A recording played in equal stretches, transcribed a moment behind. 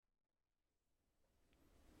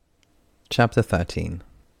Chapter 13.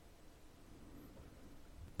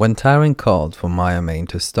 When Taryn called for Manarym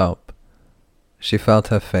to stop, she felt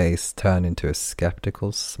her face turn into a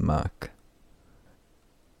skeptical smirk.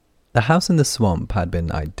 The house in the swamp had been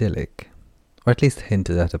idyllic, or at least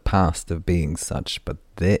hinted at a past of being such, but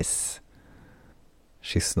this...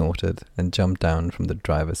 She snorted and jumped down from the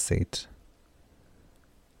driver's seat.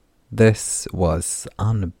 This was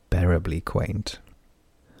unbearably quaint.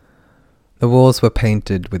 The walls were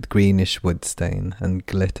painted with greenish wood stain and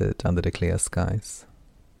glittered under the clear skies.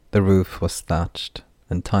 The roof was thatched,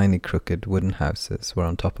 and tiny crooked wooden houses were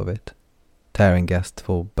on top of it, tearing guests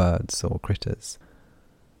for birds or critters.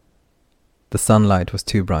 The sunlight was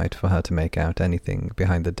too bright for her to make out anything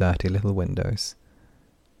behind the dirty little windows.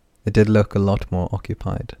 It did look a lot more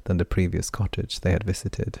occupied than the previous cottage they had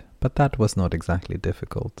visited, but that was not exactly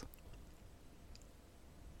difficult.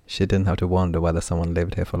 She didn't have to wonder whether someone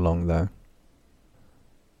lived here for long, though.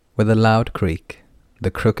 With a loud creak,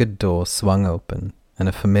 the crooked door swung open and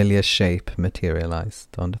a familiar shape materialized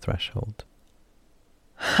on the threshold.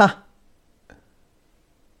 Ha!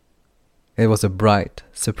 It was a bright,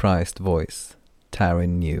 surprised voice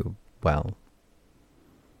Taryn knew well.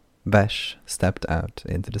 Vesh stepped out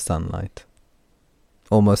into the sunlight.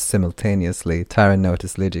 Almost simultaneously, Taryn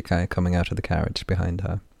noticed Ligikai coming out of the carriage behind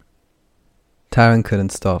her. Taryn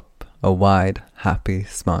couldn't stop a wide, happy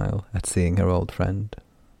smile at seeing her old friend.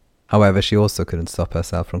 However, she also couldn't stop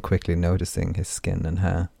herself from quickly noticing his skin and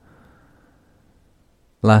hair.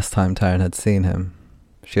 Last time Taryn had seen him,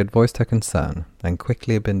 she had voiced her concern and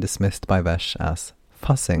quickly been dismissed by Vesh as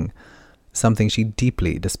fussing, something she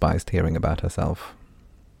deeply despised hearing about herself.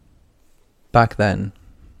 Back then,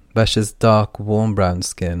 Vesh's dark, warm brown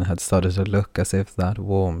skin had started to look as if that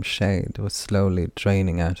warm shade was slowly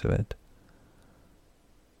draining out of it.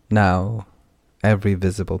 Now, every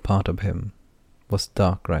visible part of him was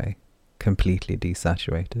dark grey, completely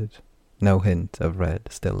desaturated, no hint of red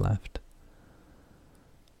still left.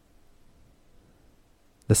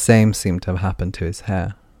 The same seemed to have happened to his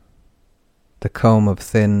hair. The comb of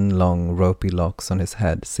thin, long, ropey locks on his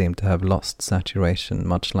head seemed to have lost saturation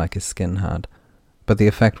much like his skin had, but the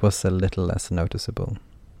effect was a little less noticeable.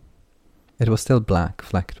 It was still black,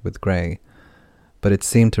 flecked with grey, but it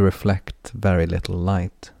seemed to reflect very little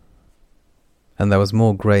light. And there was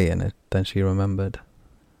more grey in it than she remembered.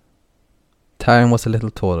 Taryn was a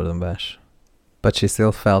little taller than Vesh, but she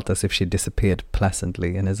still felt as if she disappeared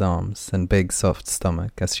pleasantly in his arms and big soft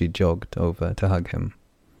stomach as she jogged over to hug him.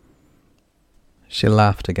 She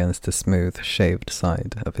laughed against the smooth, shaved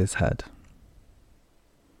side of his head.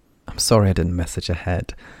 "I'm sorry I didn't message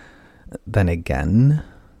ahead. Then again,"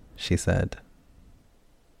 she said.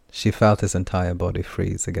 She felt his entire body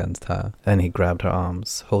freeze against her, and he grabbed her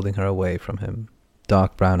arms, holding her away from him,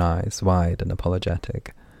 dark brown eyes wide and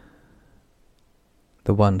apologetic.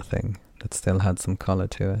 The one thing that still had some colour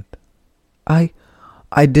to it. I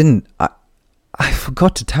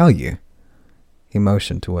forgot to tell you." He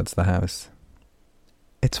motioned towards the house.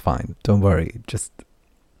 "It's fine, don't worry, just..."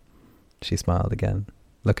 She smiled again,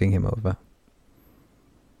 looking him over.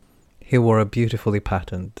 He wore a beautifully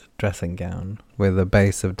patterned dressing gown with a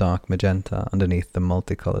base of dark magenta underneath the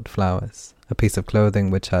multicoloured flowers, a piece of clothing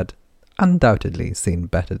which had undoubtedly seen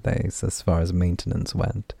better days as far as maintenance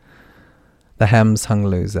went. The hems hung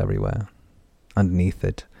loose everywhere. Underneath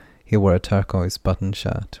it, he wore a turquoise button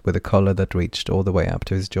shirt with a collar that reached all the way up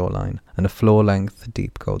to his jawline and a floor-length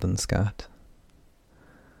deep golden skirt.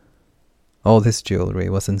 All his jewellery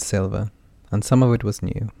was in silver, and some of it was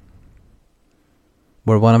new.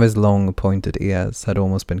 Where one of his long, pointed ears had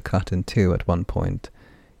almost been cut in two at one point,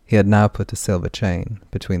 he had now put a silver chain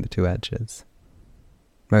between the two edges.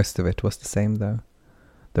 Most of it was the same, though.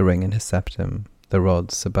 The ring in his septum, the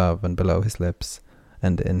rods above and below his lips,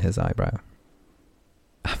 and in his eyebrow.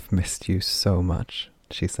 "I've missed you so much,"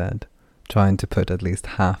 she said, trying to put at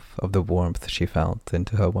least half of the warmth she felt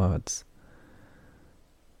into her words.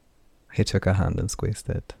 He took her hand and squeezed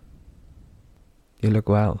it. "You look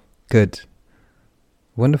well. Good.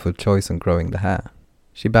 Wonderful choice on growing the hair."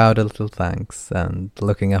 She bowed a little thanks, and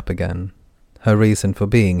looking up again, her reason for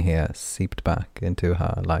being here seeped back into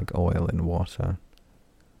her like oil in water.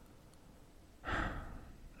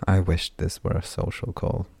 "I wished this were a social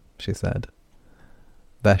call," she said.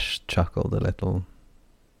 Vesh chuckled a little.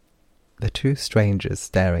 "The two strangers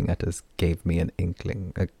staring at us gave me an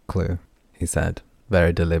inkling, a clue," he said,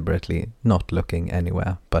 very deliberately, not looking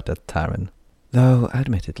anywhere but at Taryn. "Though,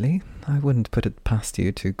 admittedly, I wouldn't put it past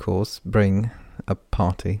you to, bring a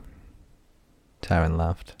party." Taryn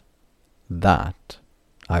laughed. "That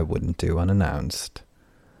I wouldn't do unannounced."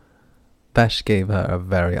 Vesh gave her a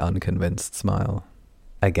very unconvinced smile.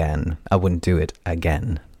 Again, I wouldn't do it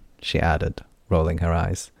again, she added, rolling her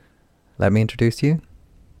eyes. Let me introduce you?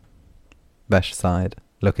 Vesh sighed,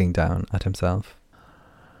 looking down at himself.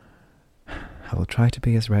 I will try to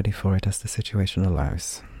be as ready for it as the situation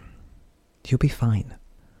allows. You'll be fine.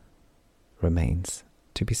 Remains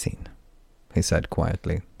to be seen, he said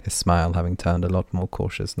quietly, his smile having turned a lot more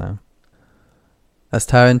cautious now. As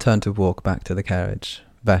Taryn turned to walk back to the carriage,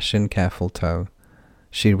 Vesh in careful tow,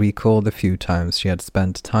 she recalled the few times she had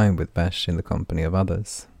spent time with Vesh in the company of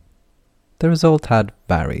others. The result had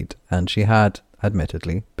varied, and she had,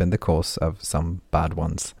 admittedly, been the cause of some bad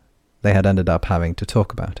ones. They had ended up having to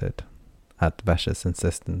talk about it, at Vesh's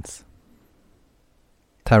insistence.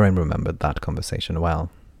 Taryn remembered that conversation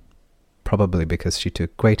well, probably because she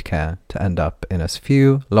took great care to end up in as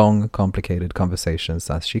few long, complicated conversations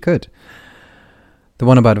as she could. The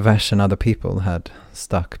one about Vesh and other people had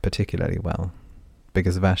stuck particularly well,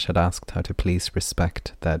 because Vesh had asked her to please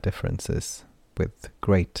respect their differences, with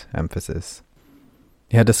great emphasis.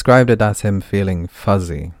 He had described it as him feeling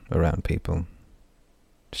fuzzy around people.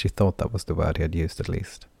 She thought that was the word he had used, at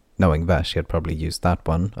least. Knowing Vesh, he had probably used that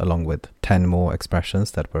one, along with 10 more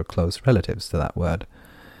expressions that were close relatives to that word.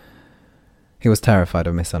 He was terrified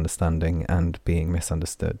of misunderstanding and being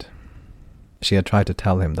misunderstood. She had tried to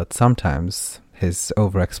tell him that sometimes his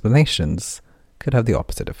over-explanations could have the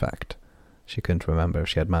opposite effect. She couldn't remember if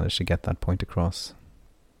she had managed to get that point across.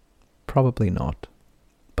 Probably not.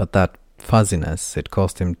 But that fuzziness, it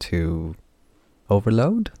caused him to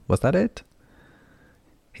overload? Was that it?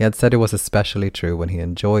 He had said it was especially true when he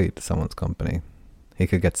enjoyed someone's company. He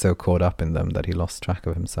could get so caught up in them that he lost track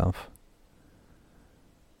of himself.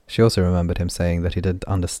 She also remembered him saying that he didn't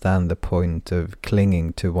understand the point of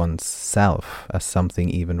clinging to one's self as something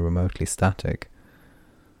even remotely static.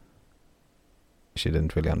 She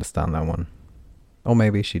didn't really understand that one. Or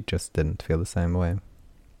maybe she just didn't feel the same way.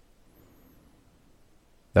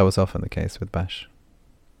 That was often the case with Vesh.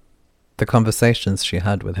 The conversations she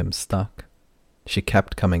had with him stuck. She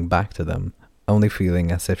kept coming back to them, only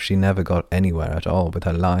feeling as if she never got anywhere at all with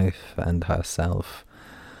her life and herself.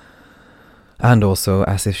 And also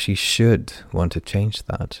as if she should want to change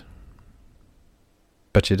that.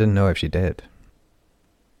 But she didn't know if she did.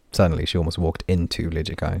 Suddenly she almost walked into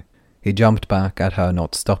Lijikai. He jumped back at her,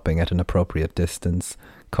 not stopping at an appropriate distance,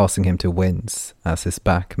 causing him to wince as his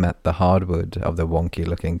back met the hardwood of the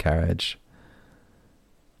wonky-looking carriage.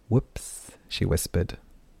 Whoops, she whispered,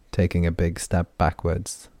 taking a big step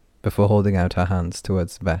backwards, before holding out her hands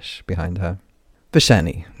towards Vesh behind her.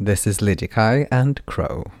 Vesheni, this is Lijikai and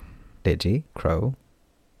Crow. Liji, Crow,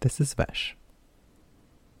 this is Vesh.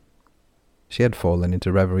 She had fallen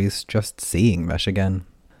into reveries just seeing Vesh again.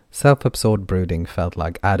 Self-absorbed brooding felt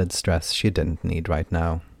like added stress she didn't need right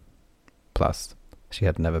now. Plus, she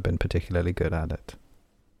had never been particularly good at it.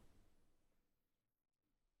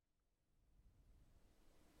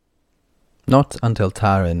 Not until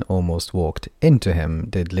Taryn almost walked into him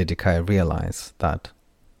did Lijikai realize that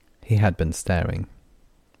he had been staring,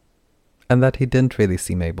 and that he didn't really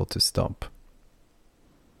seem able to stop.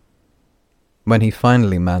 When he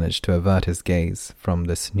finally managed to avert his gaze from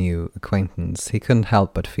this new acquaintance, he couldn't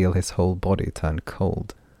help but feel his whole body turn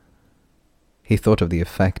cold. He thought of the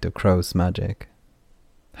effect of Crow's magic,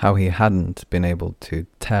 how he hadn't been able to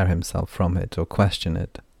tear himself from it or question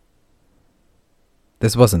it.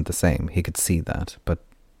 This wasn't the same, he could see that, but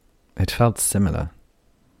it felt similar.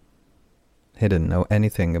 He didn't know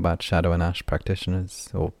anything about Shadow and Ash practitioners,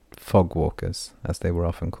 or fog walkers, as they were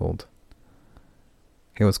often called.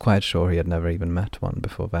 He was quite sure he had never even met one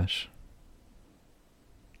before Vesh.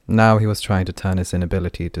 Now he was trying to turn his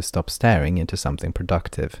inability to stop staring into something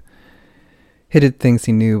productive. He did things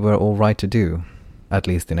he knew were all right to do, at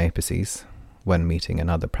least in apices, when meeting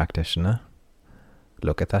another practitioner.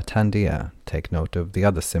 Look at that tandia, take note of the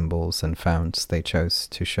other symbols and founts they chose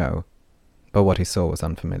to show, but what he saw was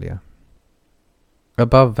unfamiliar.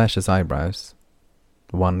 Above Vesh's eyebrows,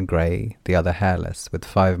 one grey, the other hairless, with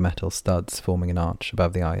 5 metal studs forming an arch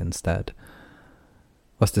above the eye instead,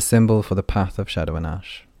 was the symbol for the path of Shadow and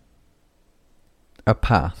Ash. A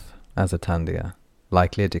path, as a tandia,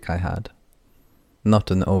 like Lijikai had, not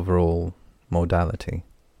an overall modality,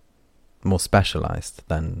 more specialized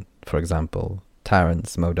than, for example,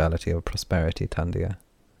 Taryn's modality of prosperity tandia.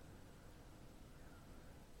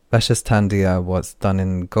 Vesh's tandia was done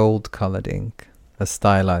in gold-coloured ink, a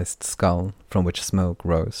stylized skull from which smoke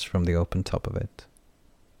rose from the open top of it.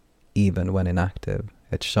 Even when inactive,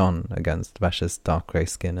 it shone against Vesh's dark grey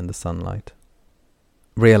skin in the sunlight.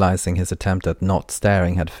 Realizing his attempt at not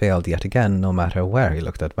staring had failed yet again, no matter where he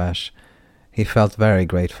looked at Vesh, He felt very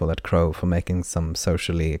grateful at Crow for making some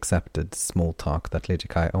socially accepted small talk that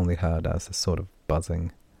Lidikai only heard as a sort of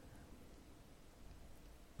buzzing.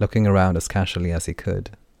 Looking around as casually as he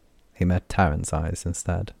could, he met Taryn's eyes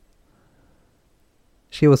instead.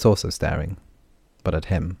 She was also staring, but at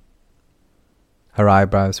him. Her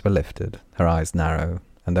eyebrows were lifted, her eyes narrow,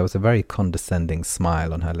 and there was a very condescending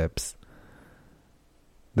smile on her lips.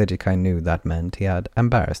 Lidikai knew that meant he had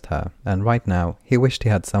embarrassed her, and right now he wished he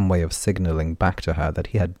had some way of signalling back to her that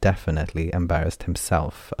he had definitely embarrassed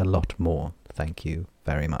himself a lot more. Thank you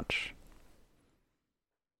very much.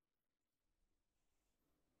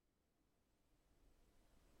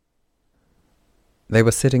 They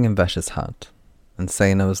were sitting in Vesh's hut, and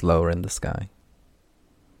Sena was lower in the sky.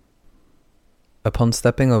 Upon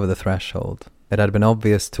stepping over the threshold, it had been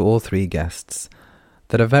obvious to all three guests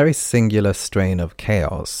that a very singular strain of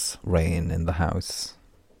chaos reigned in the house.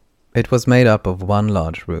 It was made up of one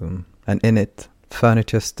large room, and in it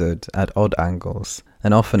furniture stood at odd angles,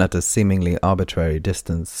 and often at a seemingly arbitrary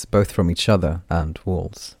distance both from each other and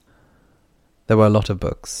walls. There were a lot of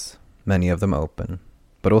books, many of them open,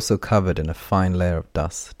 but also covered in a fine layer of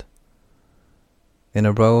dust. In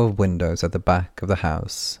a row of windows at the back of the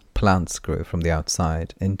house, plants grew from the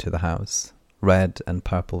outside into the house, red and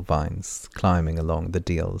purple vines climbing along the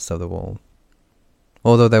deals of the wall.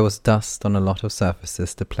 Although there was dust on a lot of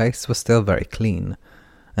surfaces, the place was still very clean,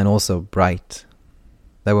 and also bright.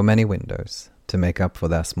 There were many windows, to make up for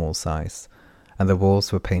their small size, and the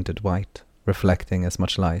walls were painted white, reflecting as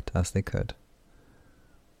much light as they could.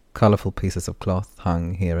 Colourful pieces of cloth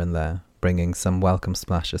hung here and there, bringing some welcome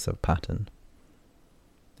splashes of pattern.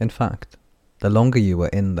 In fact, the longer you were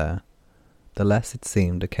in there, the less it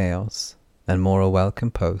seemed a chaos, and more a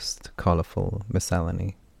well-composed, colourful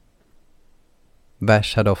miscellany.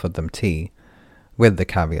 Vesh had offered them tea, with the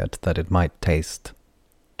caveat that it might taste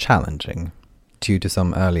challenging, due to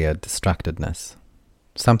some earlier distractedness,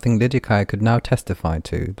 something Lidikai could now testify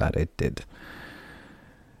to that it did.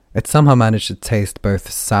 It somehow managed to taste both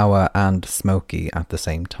sour and smoky at the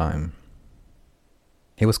same time.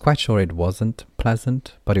 He was quite sure it wasn't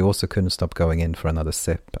pleasant, but he also couldn't stop going in for another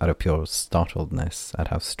sip out of pure startledness at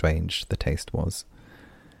how strange the taste was.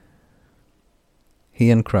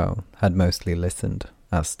 He and Crow had mostly listened,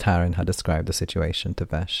 as Taryn had described the situation to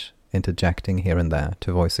Vesh, interjecting here and there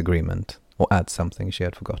to voice agreement or add something she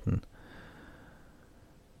had forgotten.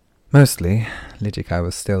 Mostly, Lidikai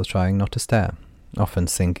was still trying not to stare, often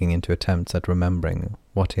sinking into attempts at remembering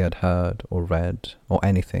what he had heard or read or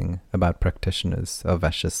anything about practitioners of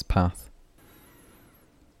Vesh's path.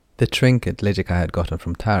 The trinket Lidikai had gotten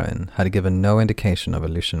from Taryn had given no indication of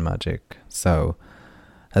illusion magic, so,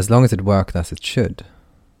 as long as it worked as it should,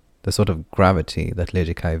 the sort of gravity that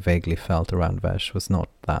Lidikai vaguely felt around Vesh was not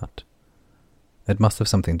that. It must have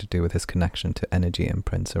something to do with his connection to energy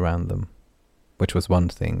imprints around them, which was one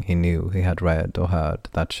thing he knew he had read or heard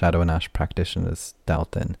that Shadow and Ash practitioners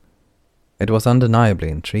dealt in. It was undeniably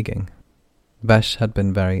intriguing. Vesh had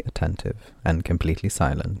been very attentive and completely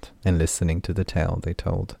silent in listening to the tale they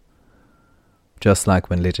told. Just like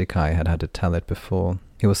when Lidikai had to tell it before,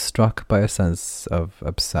 he was struck by a sense of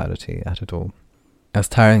absurdity at it all. As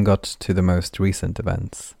Taryn got to the most recent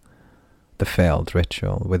events, the failed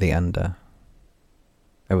ritual with the Ender,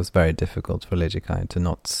 it was very difficult for Lidikai to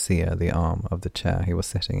not sear the arm of the chair he was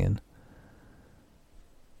sitting in.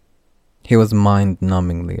 He was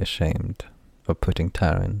mind-numbingly ashamed of putting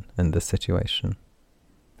Taryn in this situation.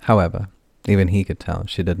 However, even he could tell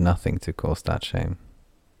she did nothing to cause that shame.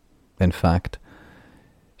 In fact,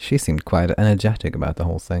 she seemed quite energetic about the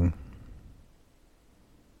whole thing.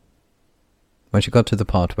 When she got to the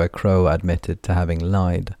part where Crow admitted to having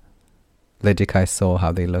lied, Lidikai saw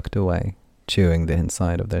how they looked away, chewing the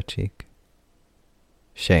inside of their cheek.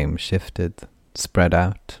 Shame shifted, spread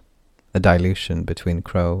out, a dilution between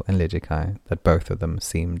Crow and Lidikai that both of them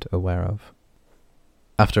seemed aware of.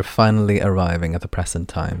 After finally arriving at the present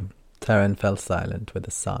time, Taryn fell silent with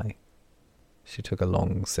a sigh. She took a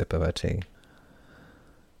long sip of her tea.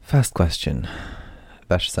 "First question,"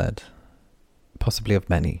 Vesh said, "possibly of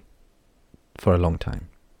many, for a long time."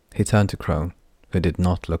 He turned to Crow, who did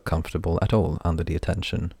not look comfortable at all under the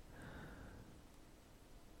attention.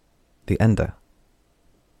 "The Ender.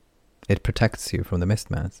 It protects you from the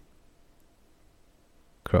Mistmares."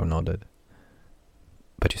 Crow nodded.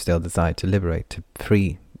 "But you still desire to liberate, to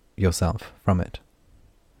free yourself from it."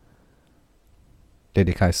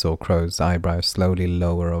 Lidikai saw Crow's eyebrows slowly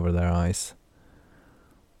lower over their eyes.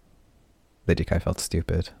 Lidikai felt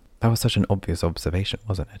stupid. That was such an obvious observation,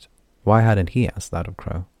 wasn't it? Why hadn't he asked that of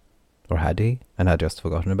Crow? Or had he, and had just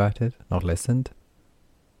forgotten about it, not listened?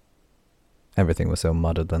 Everything was so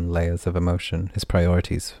muddled in layers of emotion. His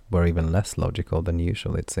priorities were even less logical than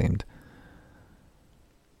usual, it seemed.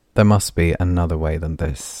 There must be another way than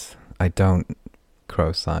this. I don't...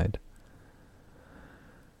 Crow sighed.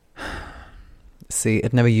 See,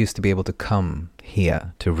 it never used to be able to come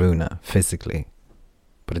here to Runa physically,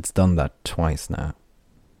 but it's done that twice now.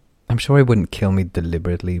 I'm sure it wouldn't kill me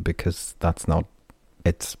deliberately because that's not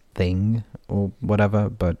its thing or whatever,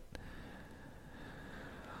 but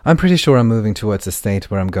I'm pretty sure I'm moving towards a state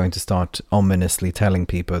where I'm going to start ominously telling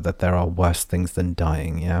people that there are worse things than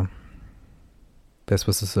dying, yeah? This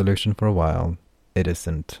was a solution for a while. It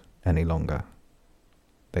isn't any longer,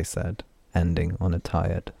 they said, ending on a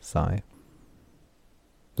tired sigh.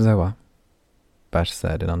 Zoa, Bash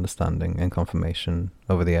said in understanding and confirmation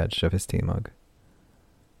over the edge of his tea mug.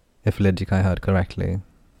 If Lidjikai heard correctly,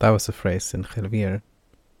 that was a phrase in Khelvir.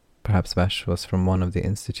 Perhaps Bash was from one of the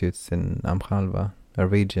institutes in Amkhalva, a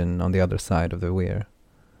region on the other side of the weir.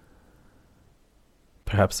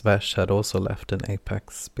 Perhaps Vesh had also left an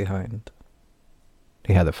apex behind.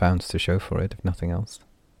 He had the founds to show for it, if nothing else.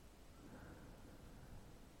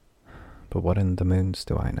 But what in the moons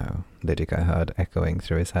do I know? Lidjikai heard echoing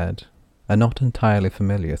through his head. A not entirely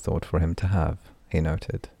familiar thought for him to have, he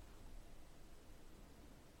noted.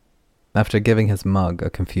 After giving his mug a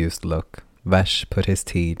confused look, Vesh put his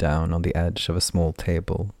tea down on the edge of a small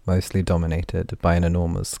table, mostly dominated by an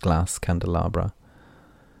enormous glass candelabra.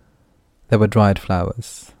 There were dried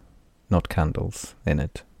flowers, not candles, in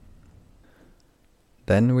it.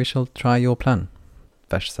 Then we shall try your plan,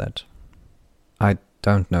 Vesh said. I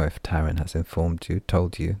don't know if Taryn has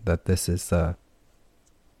told you that this is a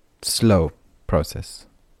slow process.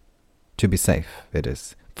 To be safe, it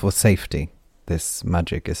is. For safety, this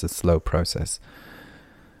magic is a slow process.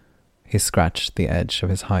 He scratched the edge of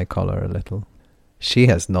his high collar a little. She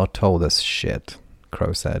has not told us shit,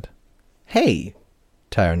 Crow said. Hey!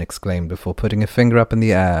 Taryn exclaimed before putting a finger up in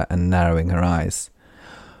the air and narrowing her eyes.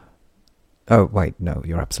 Oh, wait, no,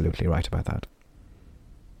 you're absolutely right about that.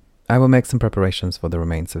 I will make some preparations for the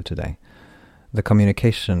remains of today. The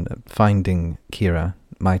communication, finding Kira,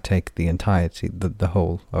 might take the entirety, the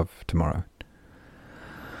whole of tomorrow.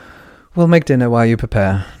 We'll make dinner while you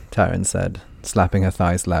prepare, Taryn said, slapping her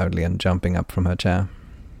thighs loudly and jumping up from her chair.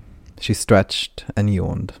 She stretched and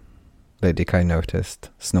yawned. Lady Kai noticed,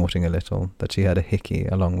 snorting a little, that she had a hickey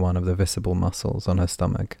along one of the visible muscles on her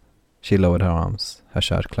stomach. She lowered her arms, her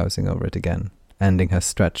shirt closing over it again, ending her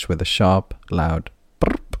stretch with a sharp, loud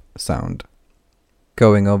brrp sound.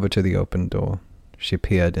 Going over to the open door, she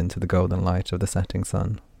peered into the golden light of the setting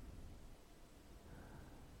sun.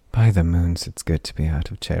 By the moons, it's good to be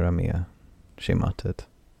out of Cheramia, she muttered,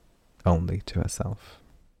 only to herself.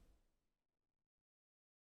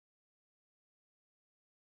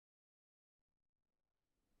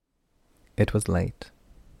 It was late,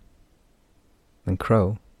 and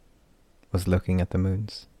Crow was looking at the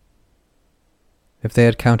moons. If they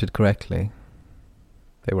had counted correctly,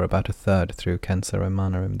 they were about a third through Kensar and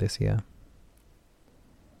Manarym this year.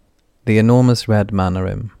 The enormous red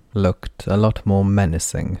Manarym looked a lot more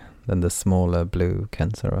menacing than the smaller blue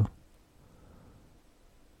Kensaro.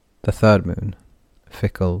 The third moon,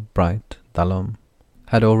 fickle, bright Dalom,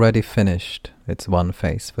 had already finished its one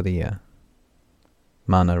phase for the year.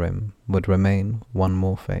 Manarym would remain one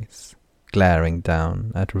more face, glaring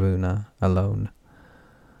down at Runa alone.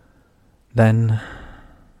 Then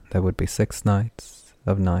there would be 6 nights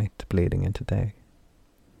of night bleeding into day.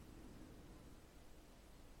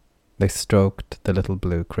 They stroked the little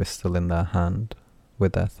blue crystal in their hand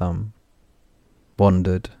with their thumb,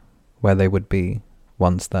 wondered where they would be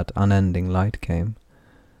once that unending light came,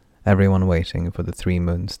 everyone waiting for the 3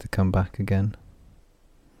 moons to come back again.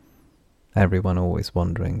 Everyone always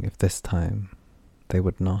wondering if this time they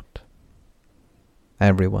would not.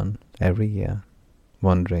 Everyone, every year,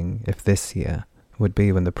 wondering if this year would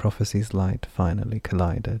be when the prophecy's light finally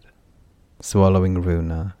collided, swallowing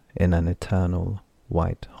Runa in an eternal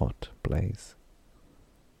white-hot blaze.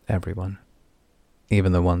 Everyone,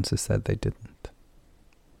 even the ones who said they didn't.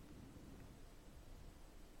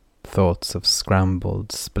 Thoughts of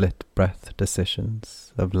scrambled, split-breath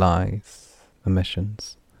decisions, of lies,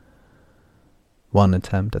 omissions. One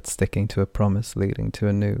attempt at sticking to a promise leading to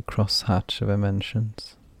a new crosshatch of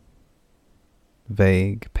inventions.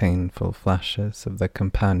 Vague, painful flashes of the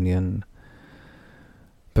companion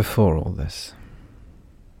before all this.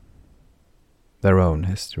 Their own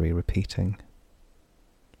history repeating.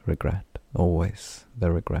 Regret, always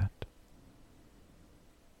the regret.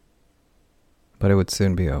 But it would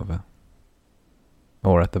soon be over.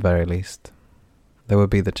 Or at the very least, there would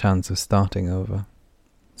be the chance of starting over.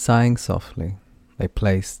 Sighing softly, they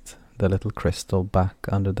placed the little crystal back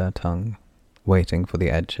under their tongue, waiting for the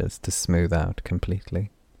edges to smooth out completely,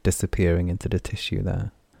 disappearing into the tissue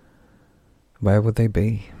there. Where would they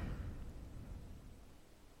be?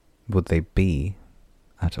 Would they be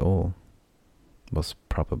at all? Was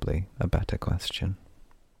probably a better question.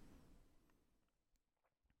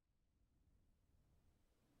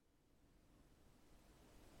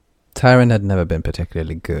 Taryn had never been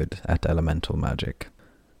particularly good at elemental magic.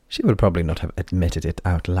 She would probably not have admitted it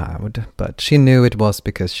out loud, but she knew it was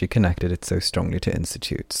because she connected it so strongly to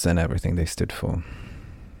institutes and everything they stood for.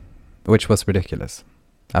 Which was ridiculous.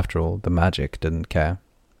 After all, the magic didn't care.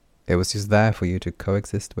 It was just there for you to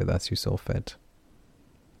coexist with as you saw fit.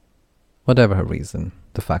 Whatever her reason,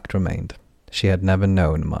 the fact remained. She had never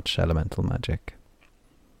known much elemental magic.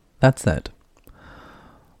 That said,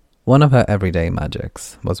 one of her everyday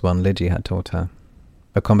magics was one Lygie had taught her,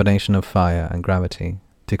 a combination of fire and gravity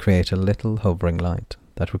to create a little hovering light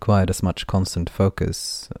that required as much constant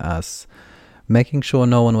focus as making sure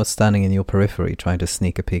no one was standing in your periphery trying to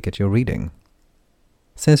sneak a peek at your reading.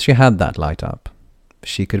 Since she had that light up,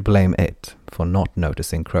 she could blame it for not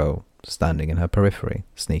noticing Crow standing in her periphery,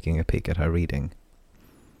 sneaking a peek at her reading.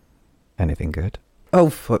 Anything good? Oh,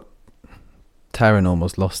 for... Taryn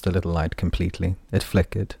almost lost the little light completely. It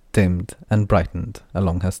flickered, dimmed, and brightened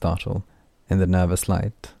along her startle. In the nervous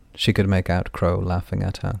light, she could make out Crow laughing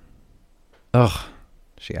at her. Ugh,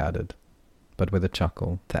 she added, but with a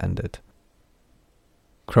chuckle to end it.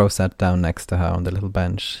 Crow sat down next to her on the little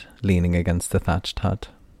bench, leaning against the thatched hut.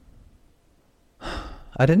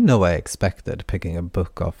 I didn't know what I expected picking a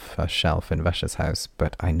book off her shelf in Vesh's house,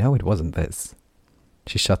 but I know it wasn't this.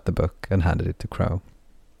 She shut the book and handed it to Crow.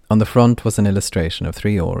 On the front was an illustration of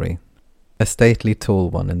 3 Ori, a stately tall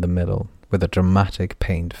one in the middle, with a dramatic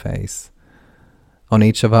pained face. On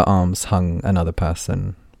each of her arms hung another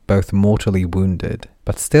person, both mortally wounded,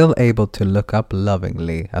 but still able to look up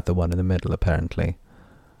lovingly at the one in the middle, apparently.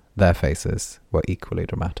 Their faces were equally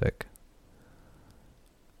dramatic.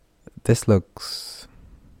 This looks...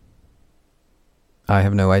 I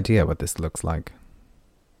have no idea what this looks like.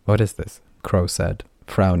 What is this? Crow said,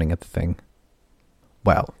 frowning at the thing.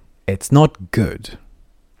 Well, it's not good,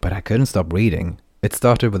 but I couldn't stop reading. It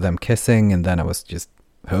started with them kissing, and then I was just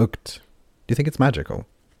hooked. Do you think it's magical?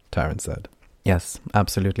 Taryn said. Yes,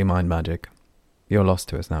 absolutely mind magic. You're lost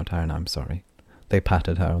to us now, Taryn, I'm sorry. They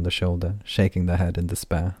patted her on the shoulder, shaking their head in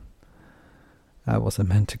despair. I wasn't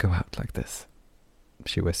meant to go out like this,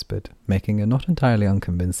 she whispered, making a not entirely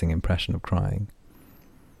unconvincing impression of crying.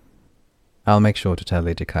 I'll make sure to tell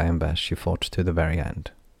Lady Kai and Besh you fought to the very end.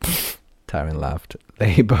 Taryn laughed.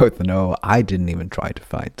 They both know I didn't even try to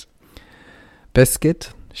fight.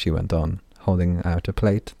 Biscuit, she went on, holding out a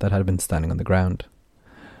plate that had been standing on the ground.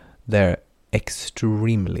 They're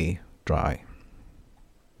extremely dry.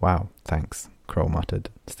 Wow, thanks, Crow muttered,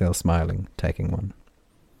 still smiling, taking one.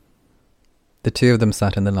 The two of them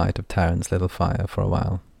sat in the light of Taryn's little fire for a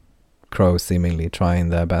while, Crow seemingly trying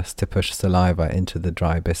their best to push saliva into the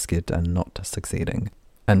dry biscuit and not succeeding,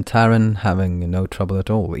 and Taryn having no trouble at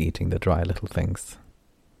all eating the dry little things.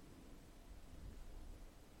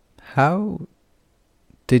 How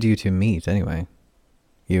did you two meet, anyway?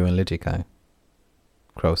 You and Lygie?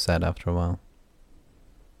 Crow said after a while.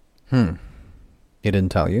 He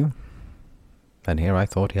didn't tell you? And here I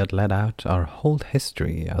thought he had let out our whole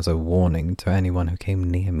history as a warning to anyone who came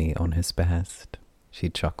near me on his behest. She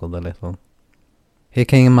chuckled a little. He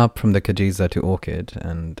came up from the Kajiza to Orchid,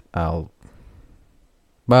 and I'll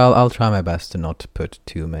try my best to not put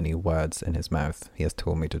too many words in his mouth. He has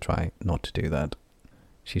told me to try not to do that.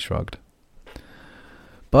 She shrugged.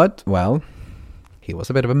 But, well, he was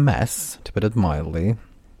a bit of a mess, to put it mildly.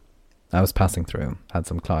 I was passing through, had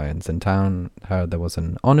some clients in town, heard there was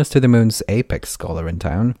an honest-to-the-moon's Apex scholar in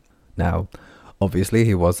town. Now, obviously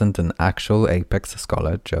he wasn't an actual Apex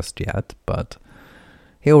scholar just yet, but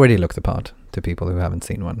he already looked the part to people who haven't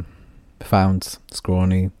seen one. Founds,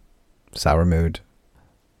 scrawny, sour mood.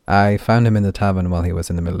 I found him in the tavern while he was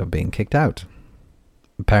in the middle of being kicked out.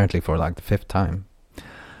 Apparently for like the 5th time.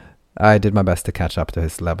 I did my best to catch up to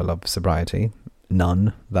his level of sobriety.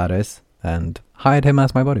 None, that is, and hired him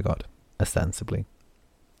as my bodyguard. Ostensibly.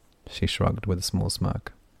 She shrugged with a small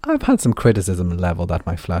smirk. I've had some criticism leveled at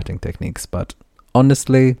my flirting techniques, but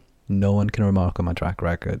honestly, no one can remark on my track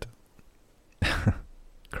record.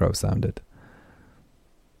 Crow sounded.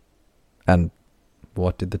 And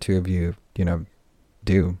what did the two of you,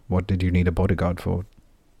 do? What did you need a bodyguard for?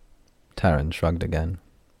 Taryn shrugged again.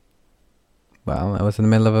 Well, I was in the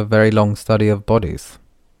middle of a very long study of bodies.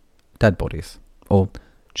 Dead bodies. Or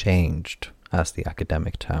changed, as the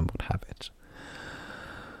academic term would have it.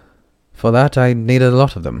 For that, I needed a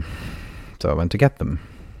lot of them. So I went to get them.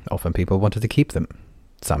 Often people wanted to keep them.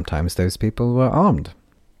 Sometimes those people were armed.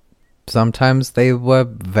 Sometimes they were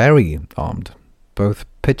very armed. Both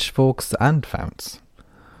pitchforks and founts.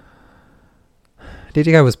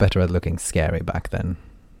 DJI was better at looking scary back then.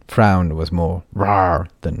 Frown was more rawr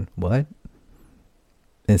than what?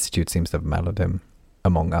 Institute seems to have mellowed him,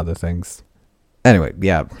 among other things. Anyway,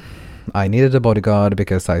 yeah, I needed a bodyguard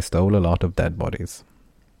because I stole a lot of dead bodies.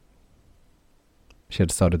 She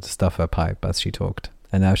had started to stuff her pipe as she talked,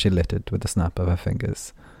 and now she lit it with a snap of her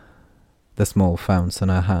fingers. The small founts on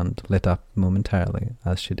her hand lit up momentarily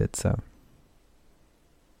as she did so.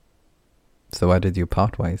 So why did you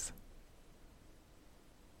part ways?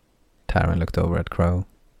 Taryn looked over at Crow.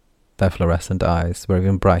 Their fluorescent eyes were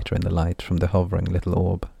even brighter in the light from the hovering little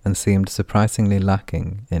orb, and seemed surprisingly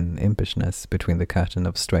lacking in impishness between the curtain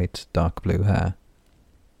of straight, dark blue hair.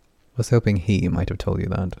 Was hoping he might have told you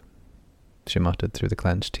that, she muttered through the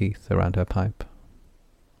clenched teeth around her pipe.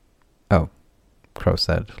 Oh, Crow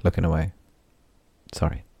said, looking away.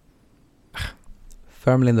 Sorry.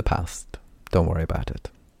 Firmly in the past. Don't worry about it.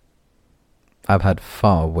 I've had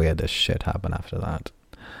far weirder shit happen after that.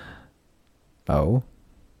 Oh?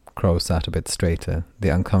 Crow sat a bit straighter, the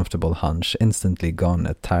uncomfortable hunch instantly gone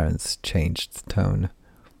at Taryn's changed tone.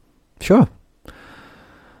 Sure.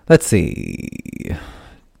 Let's see.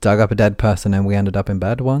 Dug up a dead person and we ended up in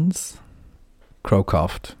bed once? Crow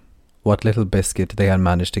coughed. What little biscuit they had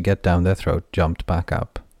managed to get down their throat jumped back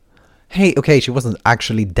up. Hey, okay, she wasn't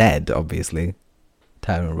actually dead, obviously.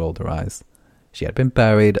 Taryn rolled her eyes. She had been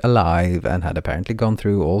buried alive and had apparently gone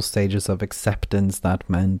through all stages of acceptance that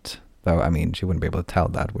meant... Though, I mean, she wouldn't be able to tell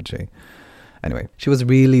that, would she? Anyway, she was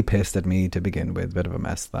really pissed at me to begin with. Bit of a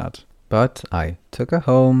mess, that. But I took her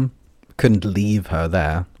home. Couldn't leave her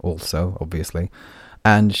there, also, obviously.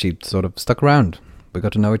 And she sort of stuck around. We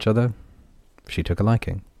got to know each other. She took a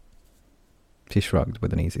liking. She shrugged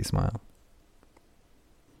with an easy smile.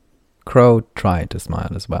 Crow tried to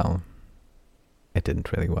smile as well. It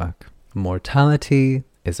didn't really work. Mortality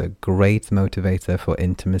is a great motivator for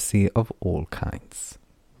intimacy of all kinds.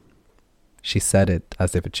 She said it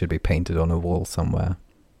as if it should be painted on a wall somewhere.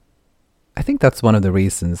 I think that's one of the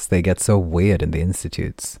reasons they get so weird in the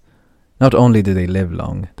institutes. Not only do they live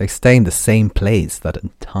long, they stay in the same place that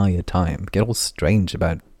entire time, get all strange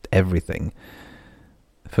about everything.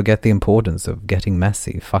 Forget the importance of getting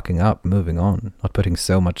messy, fucking up, moving on, not putting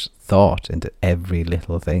so much thought into every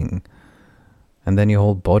little thing. And then your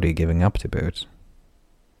whole body giving up to boot.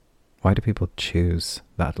 Why do people choose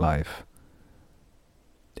that life?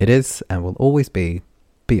 It is, and will always be,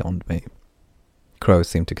 beyond me. Crows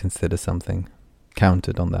seemed to consider something,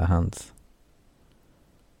 counted on their hands.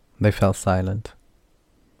 They fell silent.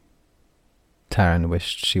 Taryn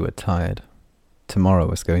wished she were tired. Tomorrow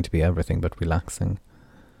was going to be everything but relaxing.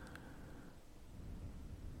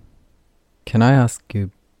 Can I ask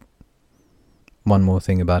you one more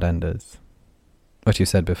thing about Enders? What you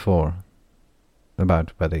said before,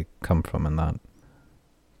 about where they come from and that.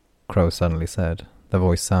 Crow suddenly said, the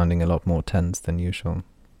voice sounding a lot more tense than usual.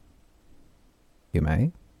 You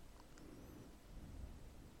may?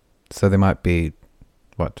 So they might be,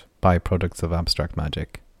 byproducts of abstract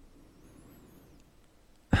magic?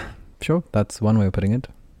 Sure, that's one way of putting it.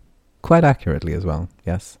 Quite accurately as well,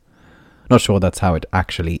 yes. Not sure that's how it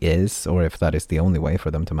actually is, or if that is the only way for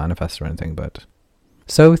them to manifest or anything, but...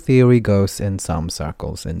 So theory goes in some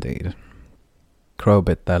circles, indeed. Crow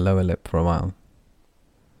bit their lower lip for a while.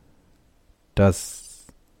 Does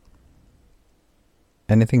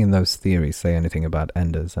anything in those theories say anything about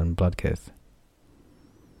Enders and Bloodkith?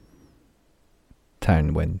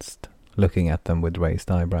 Taryn winced, looking at them with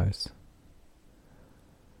raised eyebrows.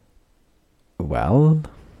 Well,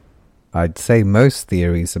 I'd say most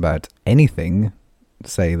theories about anything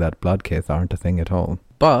say that Bloodkith aren't a thing at all.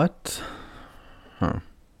 But...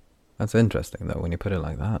 That's interesting, though, when you put it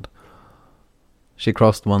like that. She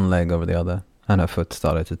crossed one leg over the other, and her foot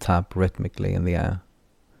started to tap rhythmically in the air.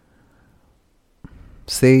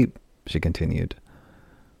 See, she continued,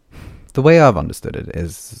 the way I've understood it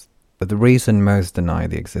is that the reason most deny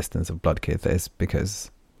the existence of Bloodkith is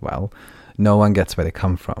because, well, no one gets where they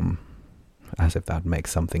come from. As if that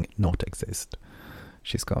makes something not exist.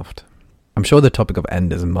 She scoffed. I'm sure the topic of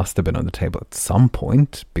Enders must have been on the table at some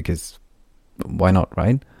point, because why not,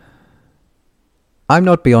 right? I'm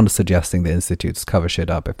not beyond suggesting the institutes cover shit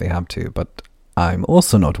up if they have to, but I'm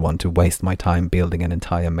also not one to waste my time building an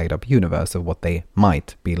entire made-up universe of what they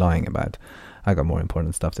might be lying about. I got more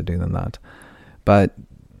important stuff to do than that. But,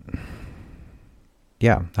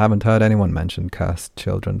 yeah, haven't heard anyone mention cursed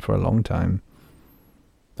children for a long time.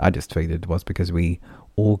 I just figured it was because we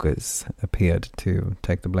augurs appeared to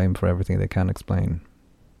take the blame for everything they can't explain.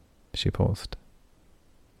 She paused.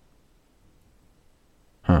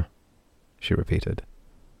 Huh, she repeated.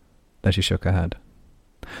 Then she shook her head.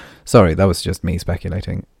 Sorry, that was just me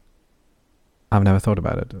speculating. I've never thought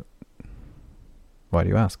about it. Why do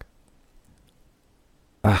you ask?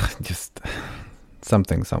 Just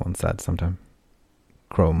something someone said sometime.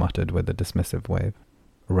 Crow muttered with a dismissive wave.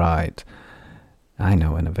 Right. I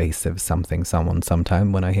know an evasive something someone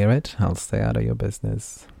sometime. When I hear it, I'll stay out of your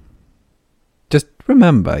business. Just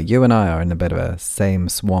remember, you and I are in a bit of a same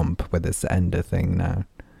swamp with this ender thing now.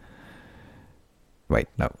 Wait,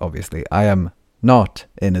 no, obviously, I am not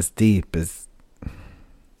in as deep as...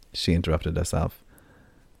 She interrupted herself.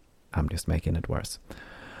 I'm just making it worse.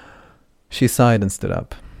 She sighed and stood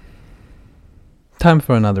up. Time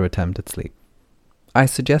for another attempt at sleep. I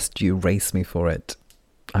suggest you race me for it.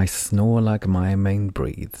 I snore like my mane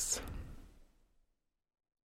breathes.